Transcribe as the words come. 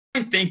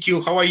Thank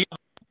you. How are you?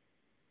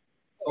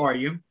 How are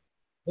you?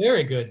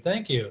 Very good.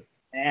 Thank you.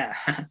 Yeah.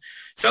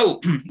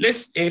 So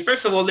let's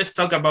first of all let's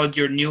talk about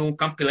your new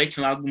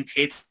compilation album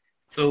hits.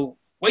 So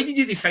why did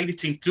you decide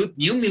to include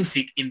new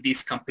music in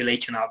this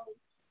compilation album?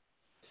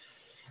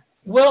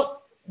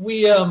 Well,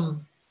 we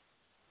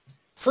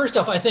first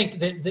off, I think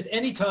that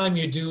any time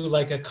you do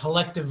like a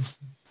collective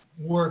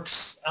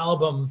works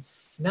album,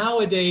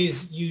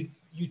 nowadays you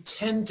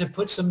tend to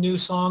put some new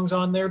songs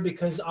on there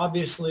because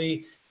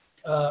obviously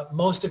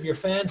most of your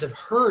fans have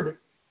heard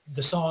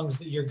the songs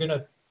that you're going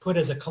to put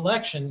as a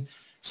collection.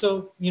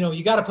 So,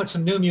 you got to put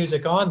some new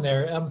music on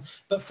there.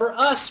 But for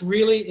us,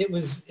 really, it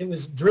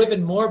was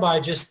driven more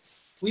by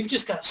we've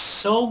just got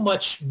so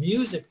much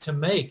music to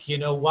make.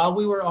 While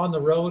we were on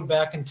the road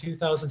back in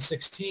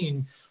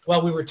 2016,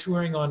 while we were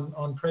touring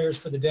on Prayers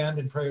for the Damned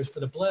and Prayers for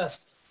the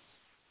Blessed,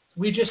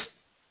 we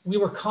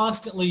were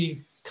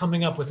constantly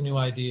coming up with new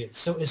ideas.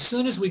 So as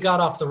soon as we got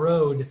off the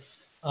road,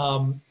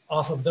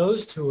 off of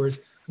those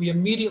tours, we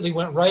immediately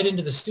went right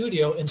into the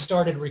studio and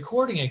started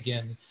recording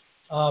again.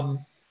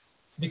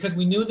 Because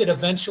we knew that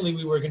eventually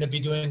we were going to be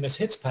doing this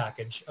hits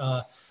package.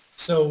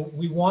 So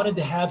we wanted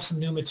to have some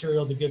new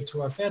material to give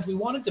to our fans. We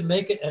wanted to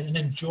make it an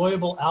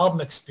enjoyable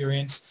album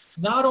experience,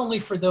 not only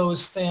for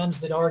those fans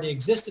that already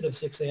existed of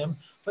Sixx AM,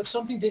 but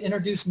something to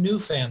introduce new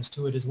fans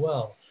to it as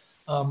well.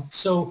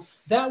 So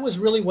that was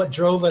really what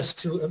drove us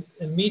to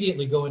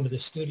immediately go into the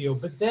studio.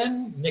 But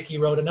then Nikki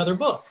wrote another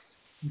book.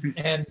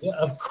 And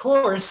of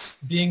course,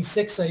 being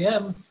Sixx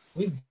AM,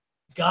 we've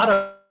got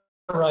to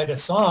write a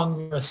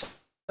song, a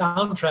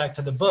soundtrack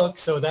to the book,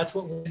 so that's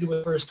what we did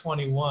with First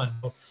 21,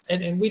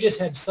 and we just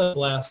had such a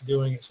blast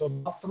doing it. So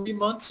about 3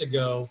 months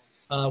ago,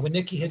 when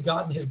Nikki had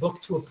gotten his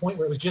book to a point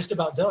where it was just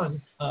about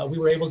done, we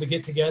were able to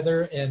get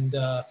together and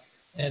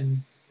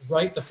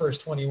write the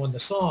First 21, the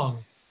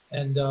song,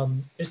 and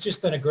it's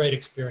just been a great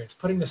experience.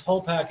 Putting this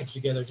whole package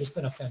together, just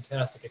been a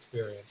fantastic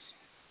experience.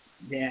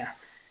 Yeah.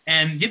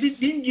 And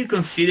didn't you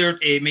consider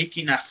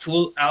making a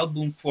full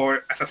album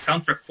as a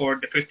soundtrack for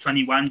the First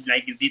 21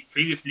 like you did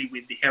previously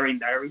with the Heroin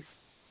Diaries?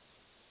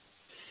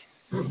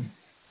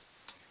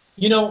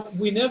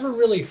 We never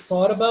really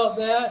thought about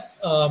that.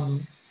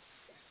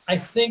 I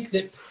think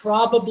that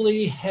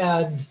probably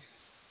had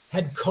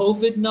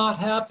COVID not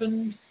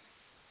happened,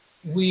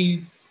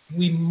 we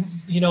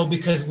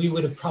because we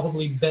would have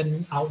probably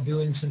been out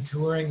doing some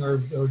touring or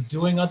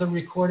doing other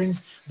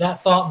recordings,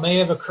 that thought may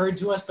have occurred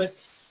to us. But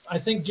I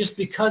think just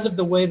because of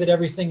the way that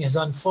everything has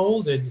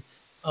unfolded,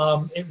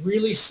 it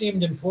really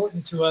seemed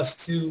important to us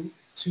to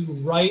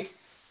write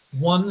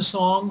one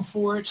song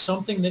for it,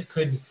 something that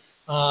could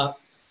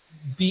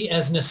be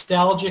as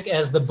nostalgic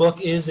as the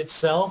book is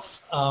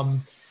itself.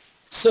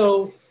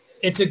 So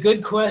it's a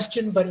good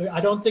question, but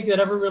I don't think that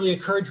ever really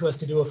occurred to us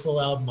to do a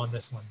full album on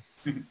this one.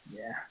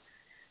 Yeah.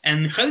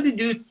 And how did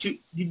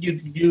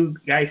you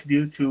guys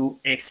do to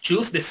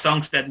choose the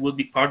songs that would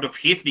be part of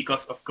hits?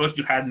 Because of course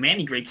you had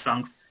many great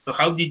songs. So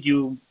how did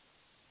you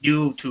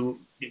do to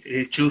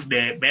choose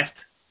the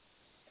best?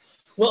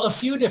 Well, a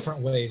few different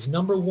ways.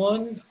 Number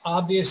one,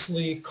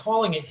 obviously,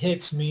 calling it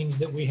hits means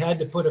that we had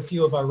to put a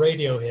few of our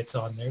radio hits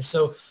on there.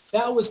 So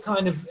that was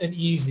kind of an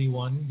easy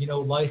one.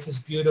 Life is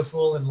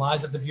Beautiful and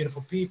Lies of the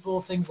Beautiful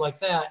People, things like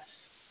that.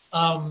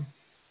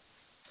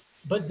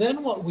 But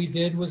then what we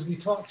did was we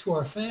talked to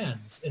our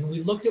fans, and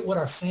we looked at what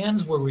our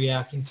fans were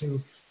reacting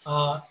to,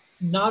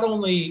 not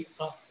only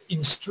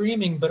in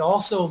streaming, but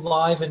also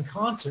live in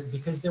concert,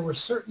 because there were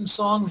certain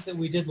songs that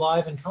we did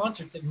live in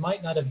concert that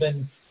might not have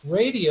been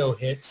radio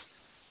hits,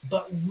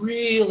 but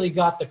really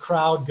got the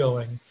crowd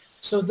going.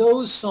 So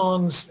those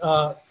songs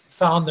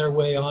found their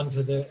way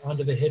onto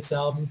the hits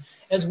album,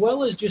 as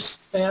well as just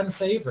fan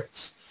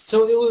favorites.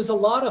 So it was a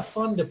lot of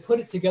fun to put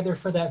it together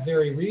for that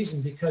very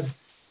reason, because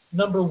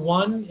number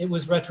one, it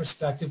was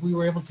retrospective. We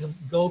were able to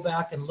go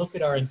back and look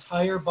at our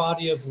entire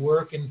body of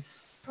work and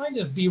kind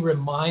of be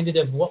reminded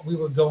of what we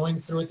were going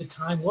through at the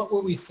time. What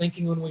were we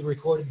thinking when we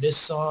recorded this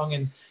song,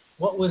 and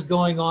what was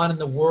going on in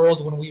the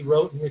world when we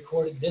wrote and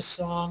recorded this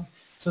song?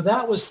 So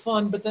that was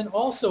fun, but then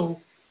also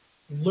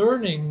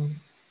learning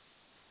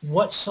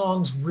what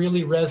songs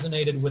really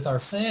resonated with our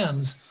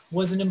fans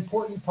was an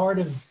important part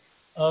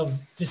of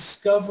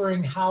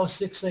discovering how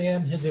Sixx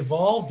AM has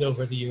evolved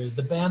over the years,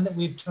 the band that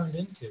we've turned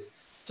into.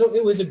 So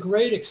it was a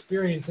great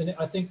experience, and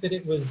I think that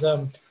it was,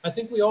 I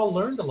think we all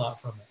learned a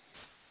lot from it.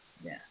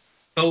 Yeah.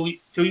 So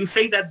you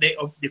say that the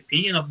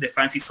opinion of the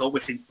fans is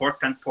always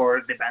important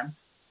for the band?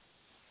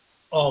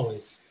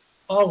 Always.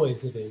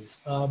 Always it is.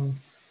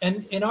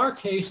 And in our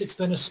case, it's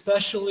been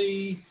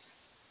especially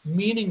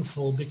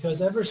meaningful because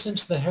ever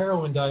since the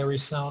Heroin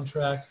Diaries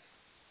soundtrack,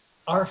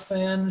 our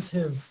fans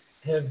have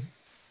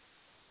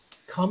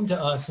come to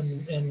us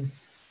and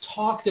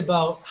talked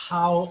about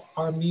how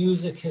our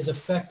music has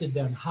affected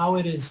them, how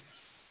it has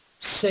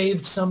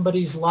saved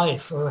somebody's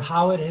life, or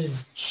how it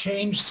has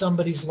changed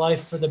somebody's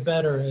life for the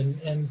better.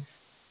 And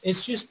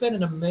it's just been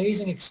an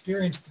amazing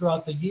experience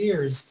throughout the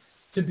years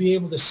to be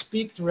able to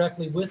speak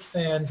directly with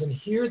fans and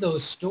hear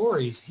those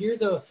stories, hear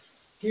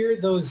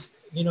those,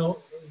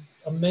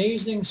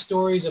 amazing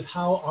stories of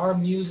how our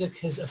music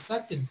has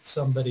affected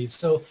somebody.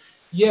 So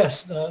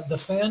yes, the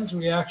fans'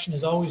 reaction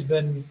has always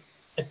been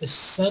at the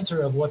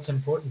center of what's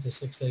important to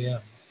 6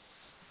 a.m.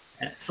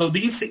 So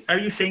are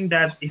you saying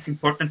that it's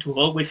important to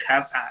always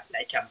have a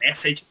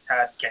message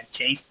that can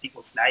change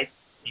people's life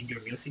in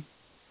your music?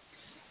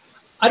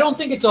 I don't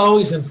think it's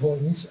always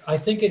important. I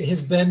think it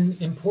has been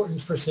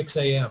important for 6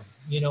 a.m.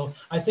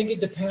 I think it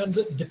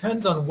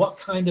depends on what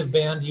kind of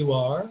band you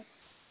are.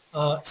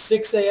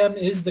 6 a.m.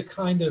 is the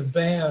kind of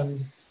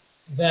band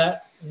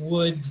that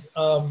would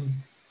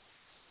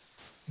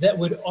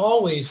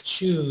always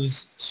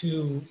choose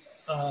to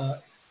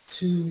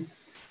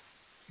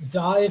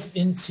dive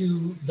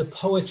into the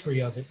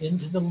poetry of it,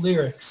 into the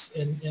lyrics,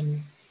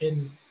 and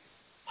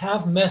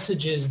have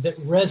messages that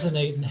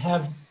resonate and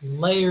have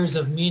layers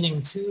of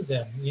meaning to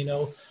them,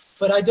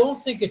 But I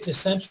don't think it's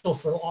essential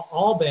for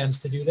all bands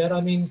to do that.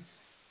 I mean,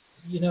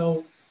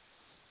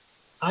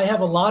 I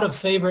have a lot of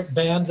favorite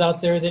bands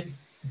out there that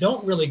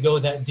don't really go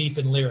that deep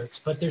in lyrics,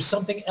 but there's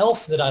something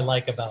else that I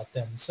like about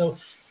them. So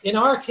in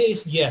our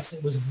case, yes,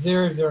 it was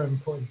very, very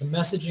important. The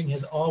messaging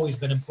has always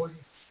been important.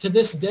 To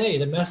this day,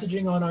 the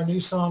messaging on our new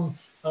song,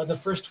 The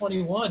First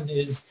 21,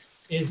 is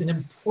an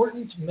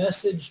important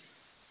message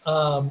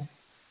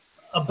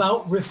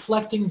about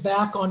reflecting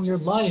back on your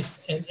life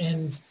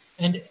and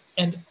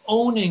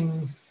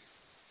owning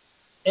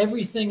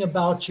everything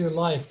about your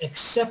life,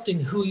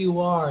 accepting who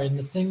you are and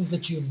the things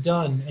that you've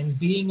done, and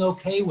being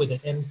okay with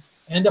it,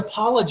 and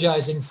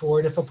apologizing for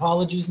it if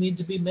apologies need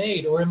to be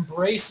made, or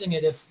embracing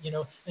it if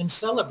and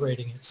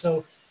celebrating it.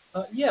 So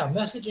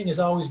messaging has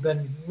always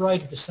been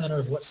right at the center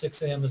of what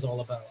 6 a.m. is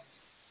all about.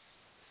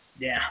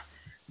 Yeah.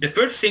 The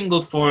first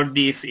single for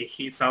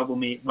his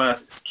album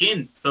was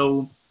Skin.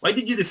 So why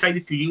did you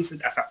decide to use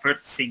it as a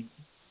first single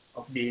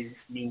of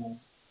this new?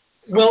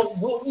 Well,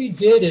 what we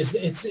did is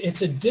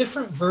it's a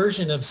different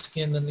version of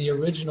Skin than the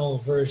original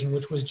version,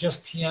 which was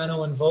just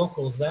piano and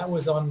vocals. That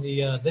was on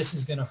the This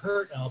Is Gonna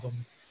Hurt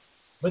album.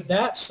 But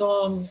that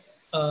song,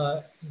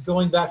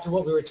 going back to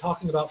what we were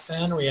talking about,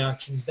 fan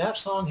reactions, that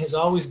song has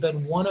always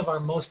been one of our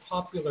most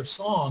popular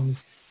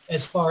songs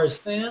as far as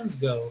fans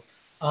go.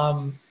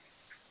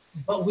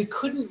 But we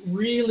couldn't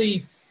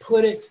really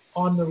put it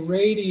on the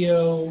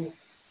radio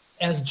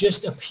as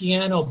just a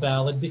piano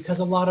ballad because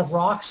a lot of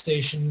rock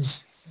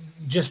stations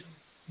just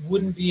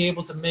wouldn't be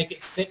able to make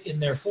it fit in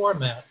their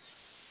format.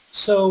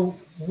 So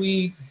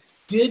we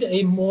did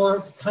a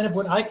more kind of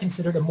what I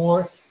considered a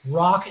more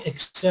rock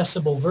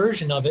accessible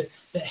version of it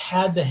that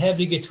had the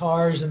heavy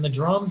guitars and the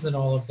drums and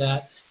all of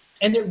that.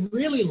 And it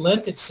really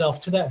lent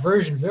itself to that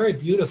version very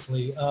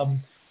beautifully.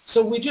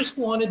 So we just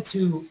wanted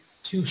to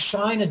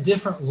shine a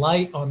different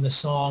light on the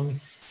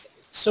song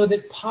so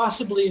that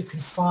possibly it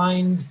could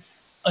find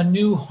a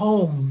new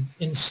home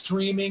in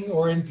streaming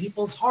or in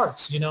people's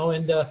hearts,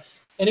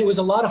 and it was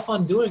a lot of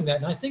fun doing that.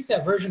 And I think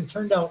that version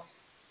turned out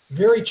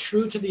very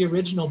true to the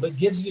original, but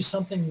gives you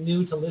something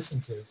new to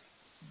listen to.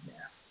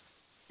 Yeah.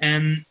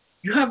 And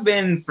you have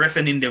been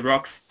present in the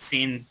rock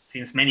scene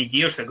since many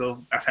years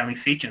ago as a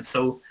musician.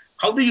 So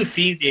how do you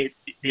see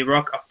the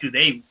rock of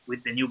today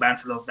with the new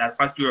bands of that?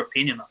 What's your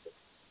opinion of it?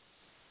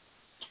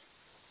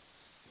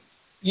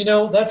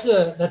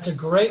 That's a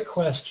great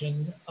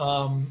question.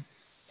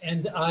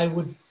 And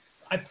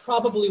I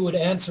probably would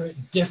answer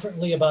it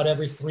differently about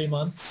every 3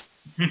 months.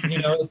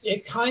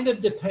 It kind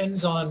of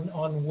depends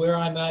on where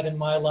I'm at in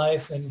my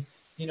life. And,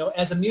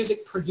 as a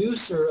music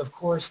producer, of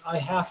course, I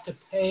have to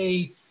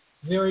pay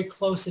very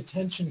close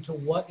attention to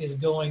what is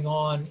going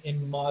on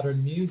in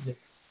modern music.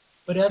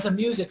 But as a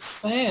music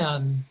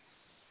fan,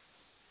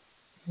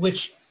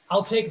 which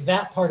I'll take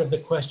that part of the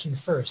question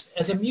first.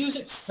 As a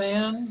music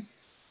fan,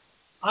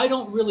 I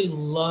don't really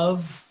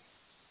love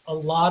a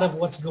lot of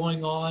what's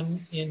going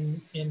on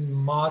in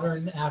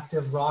modern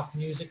active rock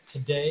music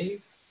today.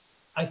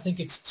 I think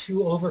it's too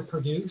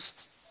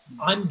overproduced.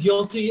 I'm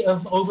guilty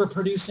of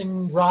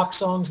overproducing rock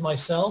songs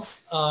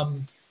myself.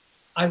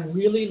 I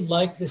really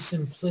like the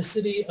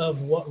simplicity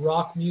of what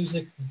rock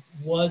music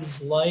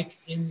was like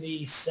in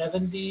the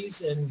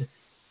 70s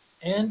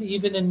and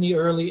even in the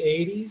early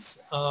 80s.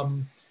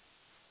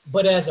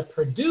 But as a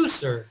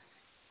producer,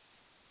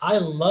 I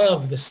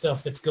love the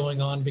stuff that's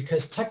going on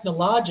because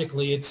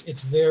technologically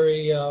it's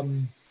very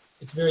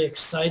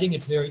exciting,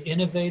 it's very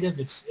innovative,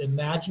 it's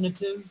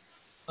imaginative.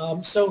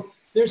 So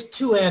there's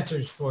two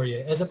answers for you.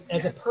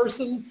 As a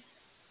person,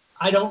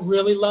 I don't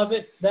really love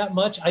it that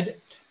much.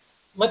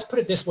 Let's put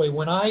it this way: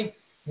 when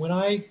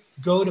I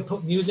go to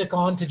put music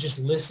on to just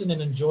listen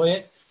and enjoy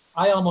it,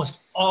 I almost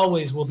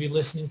always will be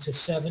listening to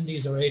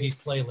 70s or 80s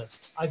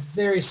playlists. I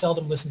very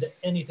seldom listen to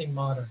anything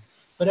modern.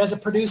 But as a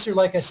producer,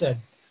 like I said,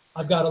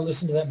 I've got to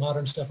listen to that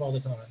modern stuff all the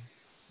time.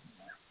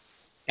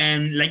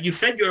 And like you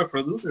said, you're a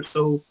producer,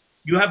 so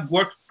you have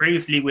worked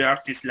previously with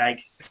artists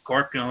like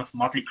Scorpions,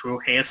 Motley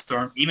Crue,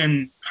 Hailstorm,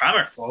 even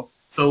Hammerfall.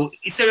 So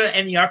is there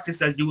any artist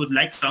that you would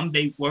like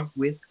someday work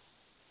with?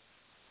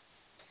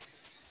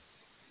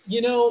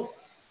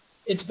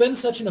 It's been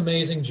such an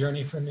amazing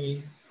journey for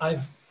me.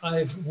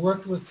 I've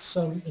worked with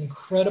some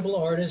incredible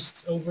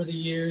artists over the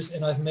years,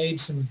 and I've made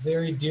some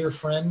very dear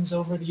friends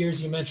over the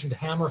years. You mentioned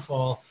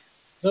Hammerfall.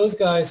 Those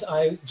guys,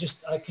 I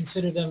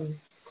consider them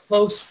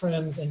close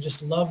friends and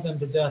just love them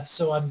to death.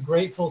 So I'm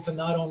grateful to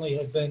not only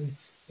have been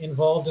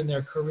involved in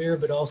their career,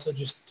 but also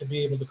just to be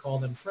able to call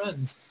them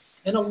friends.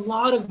 And a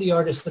lot of the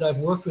artists that I've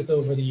worked with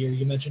over the year,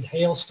 you mentioned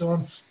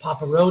Hailstorm,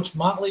 Papa Roach,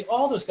 Motley,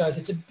 all those guys.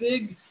 It's a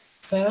big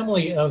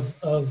family of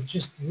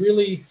just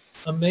really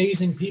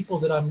amazing people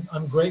that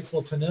I'm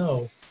grateful to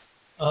know.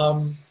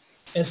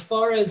 As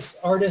far as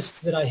artists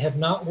that I have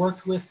not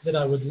worked with that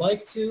I would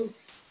like to,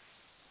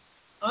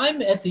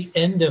 I'm at the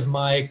end of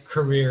my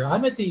career.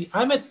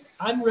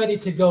 I'm ready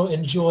to go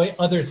enjoy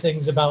other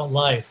things about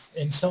life.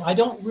 And so I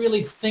don't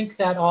really think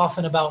that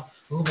often about,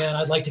 oh man,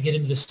 I'd like to get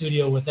into the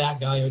studio with that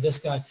guy or this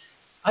guy.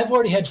 I've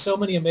already had so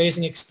many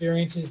amazing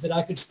experiences that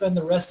I could spend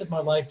the rest of my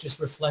life just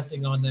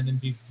reflecting on them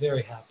and be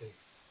very happy.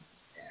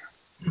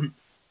 Yeah.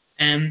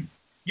 And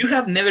you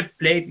have never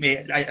played,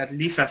 at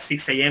least at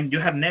 6 a.m., you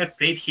have never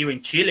played here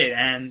in Chile.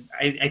 And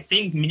I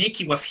think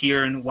Nikki was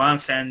here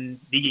once and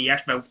DJ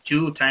Ashba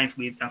 2 times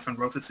with Guns N'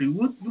 Roses. So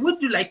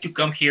would you like to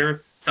come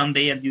here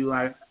someday and do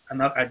a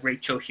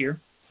great show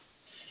here?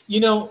 You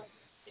know,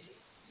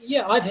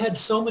 yeah, I've had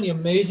so many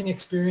amazing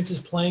experiences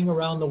playing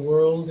around the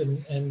world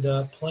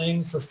and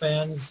playing for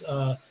fans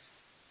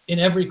in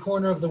every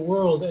corner of the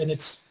world, and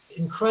it's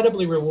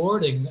incredibly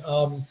rewarding.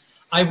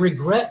 I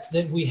regret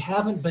that we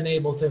haven't been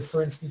able to,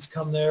 for instance,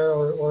 come there,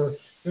 or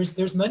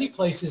there's many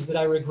places that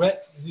I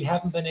regret we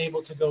haven't been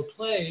able to go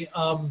play.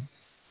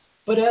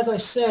 But as I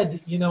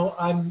said, you know,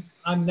 I'm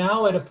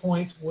now at a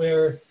point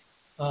where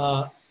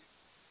I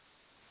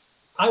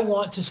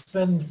want to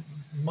spend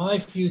my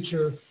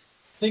future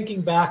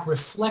thinking back,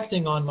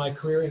 reflecting on my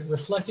career,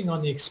 reflecting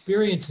on the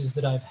experiences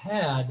that I've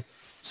had.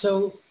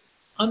 So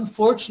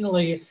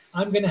unfortunately,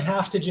 I'm going to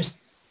have to just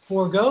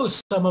forego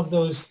some of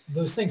those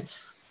things.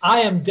 I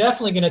am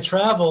definitely going to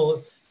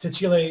travel to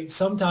Chile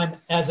sometime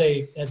as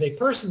a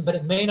person, but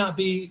it may not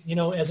be, you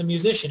know, as a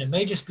musician. It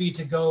may just be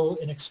to go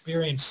and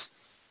experience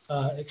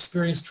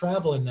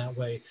travel in that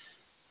way.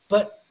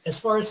 But as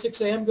far as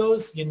 6 a.m.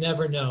 goes, you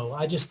never know.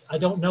 I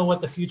don't know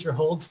what the future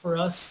holds for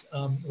us.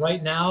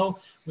 Right now,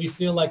 we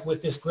feel like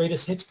with this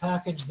greatest hits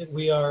package that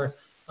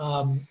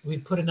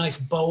we've put a nice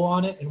bow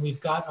on it, and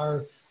we've got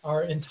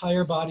our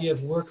entire body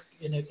of work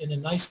in a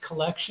nice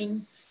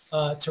collection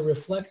to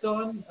reflect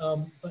on.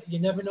 But you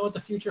never know what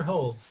the future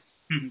holds.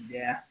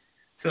 Yeah.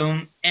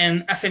 So,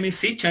 and as a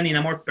musician, in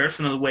a more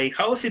personal way,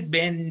 how has it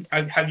been?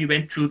 Have you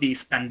been through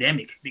this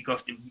pandemic?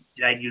 Because,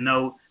 like you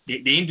know,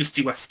 the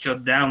industry was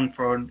shut down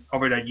for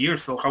over a year.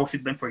 So how has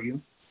it been for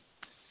you?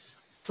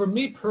 For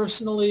me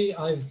personally,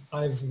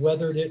 I've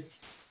weathered it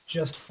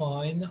just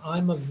fine.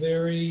 I'm a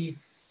very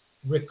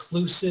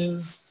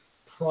reclusive,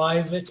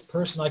 private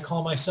person. I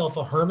call myself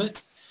a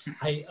hermit.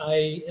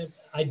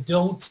 I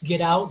don't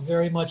get out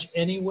very much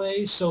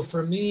anyway. So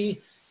for me,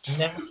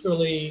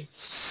 naturally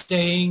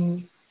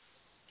staying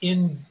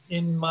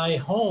in my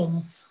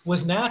home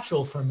was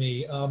natural for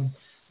me.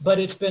 But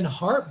it's been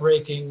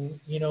heartbreaking,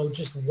 you know,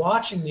 just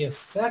watching the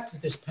effect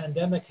that this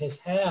pandemic has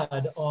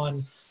had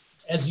on,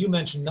 as you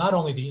mentioned, not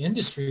only the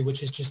industry,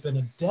 which has just been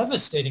a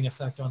devastating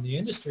effect on the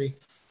industry,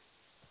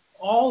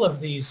 all of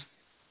these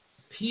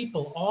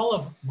people, all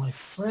of my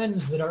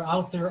friends that are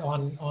out there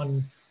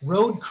on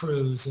road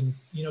crews and,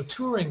 you know,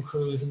 touring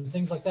crews and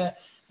things like that,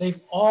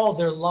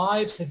 their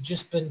lives have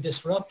just been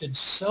disrupted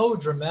so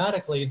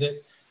dramatically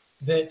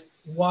that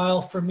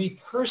while for me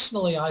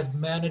personally, I've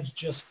managed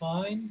just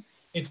fine,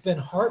 it's been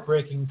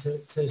heartbreaking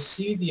to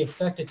see the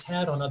effect it's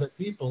had on other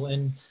people.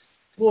 And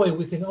boy,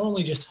 we can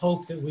only just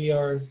hope that we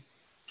are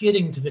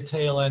getting to the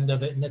tail end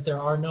of it and that there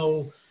are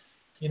no,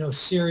 you know,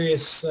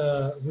 serious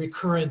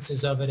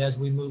recurrences of it as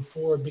we move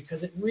forward,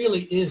 because it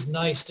really is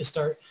nice to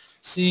start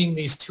seeing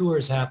these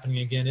tours happening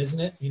again,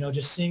 isn't it? You know,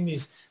 just seeing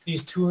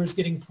these tours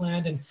getting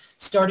planned and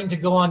starting to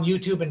go on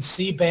YouTube and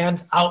see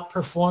bands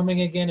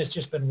outperforming again. It's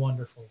just been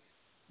wonderful.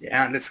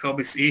 Yeah, let's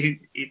hope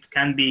it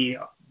can be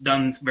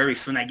done very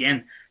soon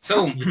again.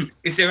 So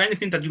is there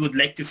anything that you would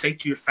like to say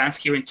to your fans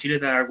here in Chile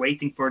that are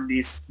waiting for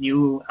this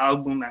new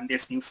album and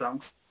these new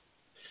songs?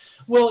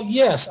 Well,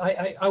 yes,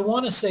 I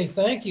want to say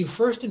thank you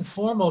first and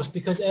foremost,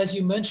 because as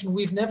you mentioned,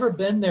 we've never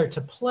been there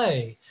to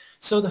play.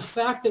 So the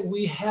fact that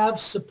we have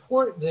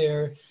support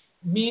there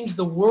means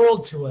the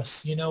world to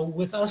us. You know,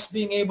 with us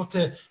being able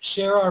to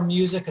share our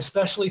music,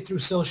 especially through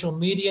social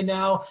media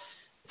now,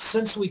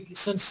 since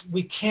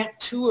we can't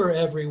tour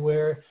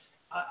everywhere,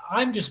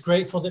 I'm just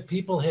grateful that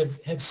people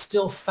have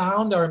still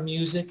found our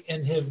music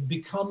and have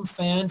become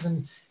fans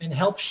and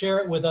helped share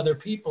it with other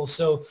people.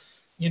 So,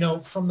 you know,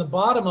 from the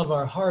bottom of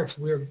our hearts,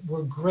 we're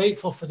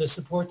grateful for the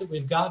support that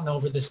we've gotten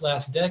over this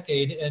last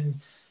decade,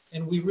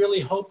 and we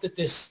really hope that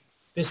this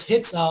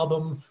hits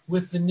album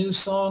with the new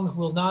song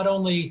will not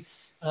only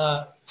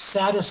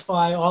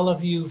satisfy all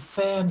of you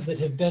fans that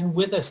have been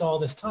with us all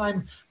this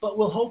time, but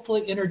will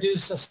hopefully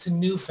introduce us to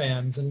new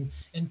fans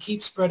and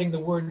keep spreading the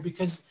word,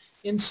 because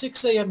in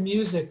 6 a.m.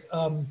 music,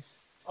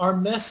 our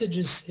message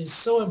is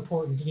so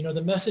important. You know,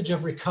 the message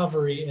of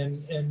recovery,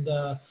 and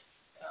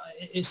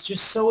it's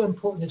just so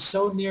important. It's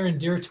so near and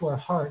dear to our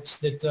hearts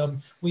that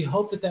we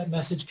hope that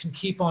message can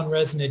keep on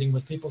resonating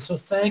with people. So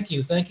thank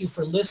you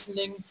for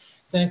listening,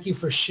 thank you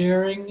for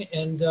sharing,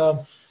 and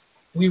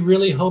we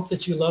really hope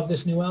that you love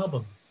this new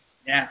album.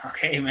 Yeah,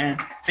 okay, man.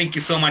 Thank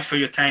you so much for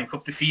your time.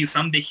 Hope to see you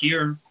someday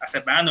here as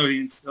a band, or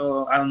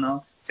so, I don't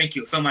know. Thank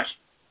you so much.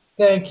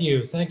 Thank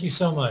you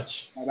so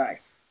much. Bye-bye.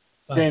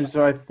 James,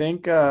 so I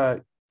think,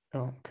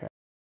 okay.